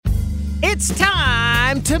It's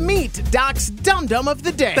time to meet Doc's Dum Dum of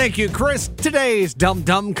the Day. Thank you, Chris. Today's Dum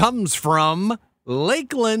Dum comes from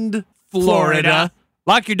Lakeland, Florida.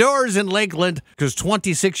 Lock your doors in Lakeland because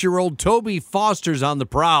 26-year-old Toby Foster's on the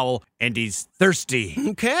prowl and he's thirsty.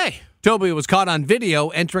 Okay. Toby was caught on video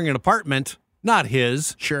entering an apartment, not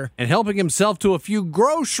his. Sure. And helping himself to a few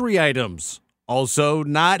grocery items, also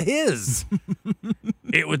not his.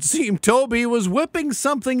 It would seem Toby was whipping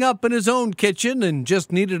something up in his own kitchen and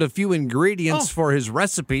just needed a few ingredients for his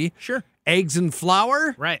recipe. Sure. Eggs and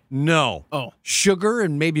flour? Right. No. Oh. Sugar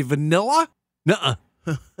and maybe vanilla? Nuh-uh.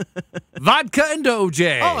 Vodka and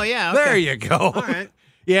OJ. Oh, yeah. Okay. There you go. All right.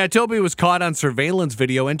 Yeah, Toby was caught on surveillance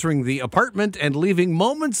video entering the apartment and leaving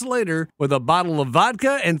moments later with a bottle of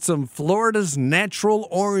vodka and some Florida's natural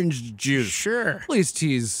orange juice. Sure. At least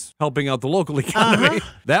he's helping out the local economy.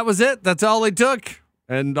 That was it. That's all it took.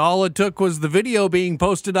 And all it took was the video being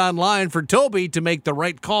posted online for Toby to make the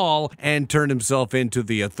right call and turn himself into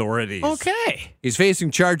the authorities. Okay. He's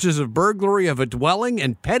facing charges of burglary of a dwelling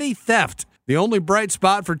and petty theft. The only bright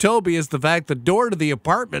spot for Toby is the fact the door to the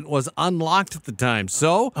apartment was unlocked at the time,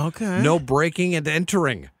 so no breaking and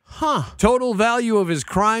entering. Huh. Total value of his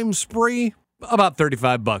crime spree, about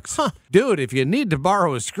 $35. Huh. Dude, if you need to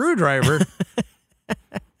borrow a screwdriver,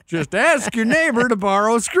 just ask your neighbor to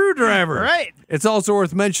borrow a screwdriver. Right. It's also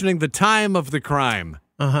worth mentioning the time of the crime.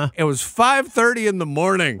 It was 5:30 in the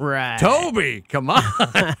morning. Right. Toby, come on.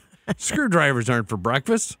 Screwdrivers aren't for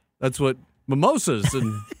breakfast. That's what mimosas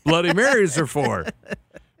and Bloody Marys are for.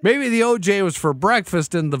 Maybe the OJ was for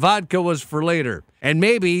breakfast and the vodka was for later. And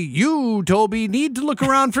maybe you, Toby, need to look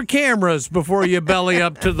around for cameras before you belly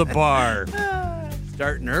up to the bar.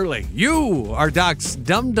 Starting early. You are Doc's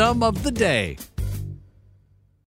Dum Dum of the Day.